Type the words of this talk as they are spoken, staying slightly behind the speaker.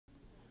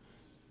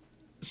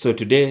So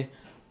today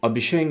I'll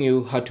be showing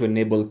you how to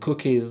enable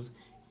cookies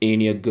in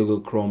your Google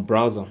Chrome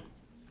browser.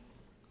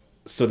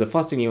 So the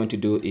first thing you want to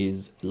do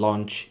is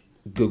launch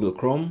Google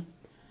Chrome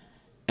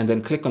and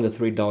then click on the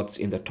three dots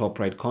in the top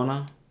right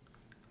corner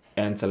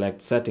and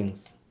select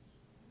settings.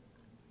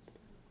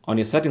 On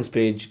your settings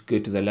page, go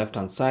to the left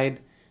hand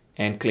side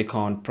and click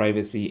on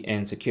privacy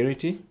and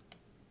security.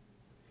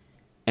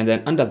 And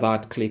then under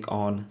that, click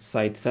on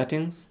site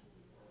settings.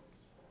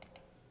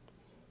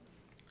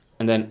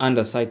 And then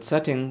under site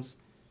settings,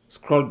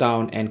 scroll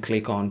down and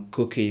click on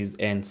cookies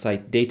and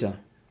site data.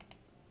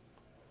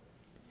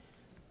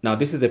 Now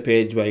this is a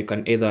page where you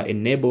can either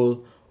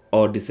enable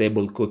or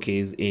disable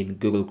cookies in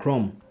Google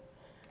Chrome.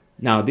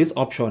 Now this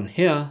option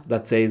here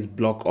that says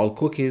block all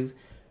cookies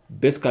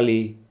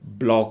basically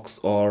blocks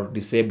or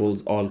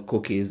disables all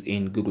cookies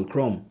in Google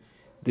Chrome.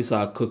 These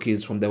are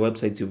cookies from the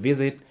websites you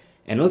visit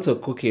and also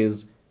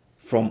cookies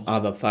from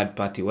other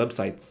third-party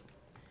websites.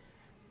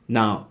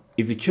 Now,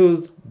 if you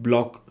choose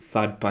block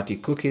third-party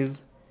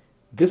cookies,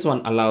 this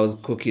one allows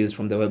cookies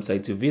from the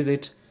websites you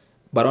visit,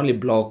 but only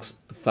blocks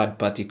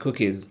third-party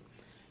cookies.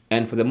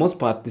 And for the most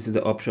part, this is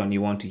the option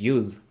you want to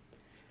use.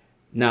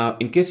 Now,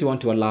 in case you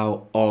want to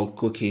allow all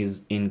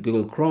cookies in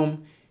Google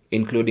Chrome,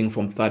 including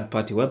from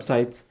third-party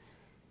websites,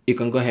 you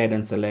can go ahead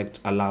and select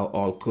allow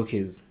all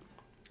cookies.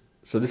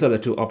 So these are the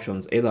two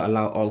options, either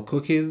allow all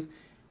cookies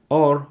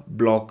or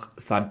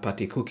block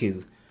third-party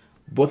cookies.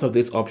 Both of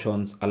these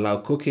options allow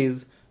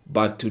cookies,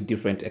 but to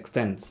different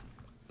extents.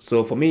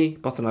 So for me,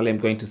 personally, I'm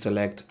going to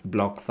select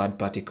block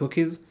third-party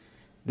cookies.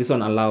 This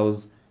one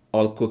allows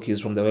all cookies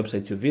from the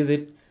websites you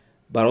visit,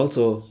 but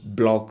also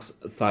blocks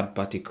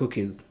third-party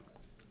cookies.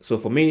 So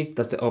for me,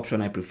 that's the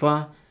option I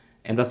prefer,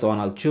 and that's the one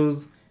I'll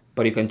choose,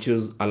 but you can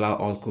choose allow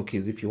all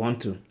cookies if you want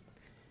to.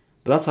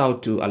 But that's how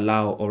to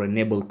allow or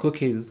enable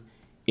cookies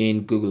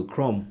in Google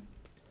Chrome.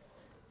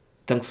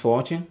 Thanks for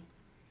watching.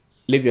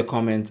 Leave your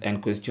comments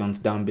and questions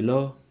down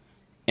below,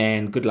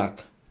 and good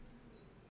luck.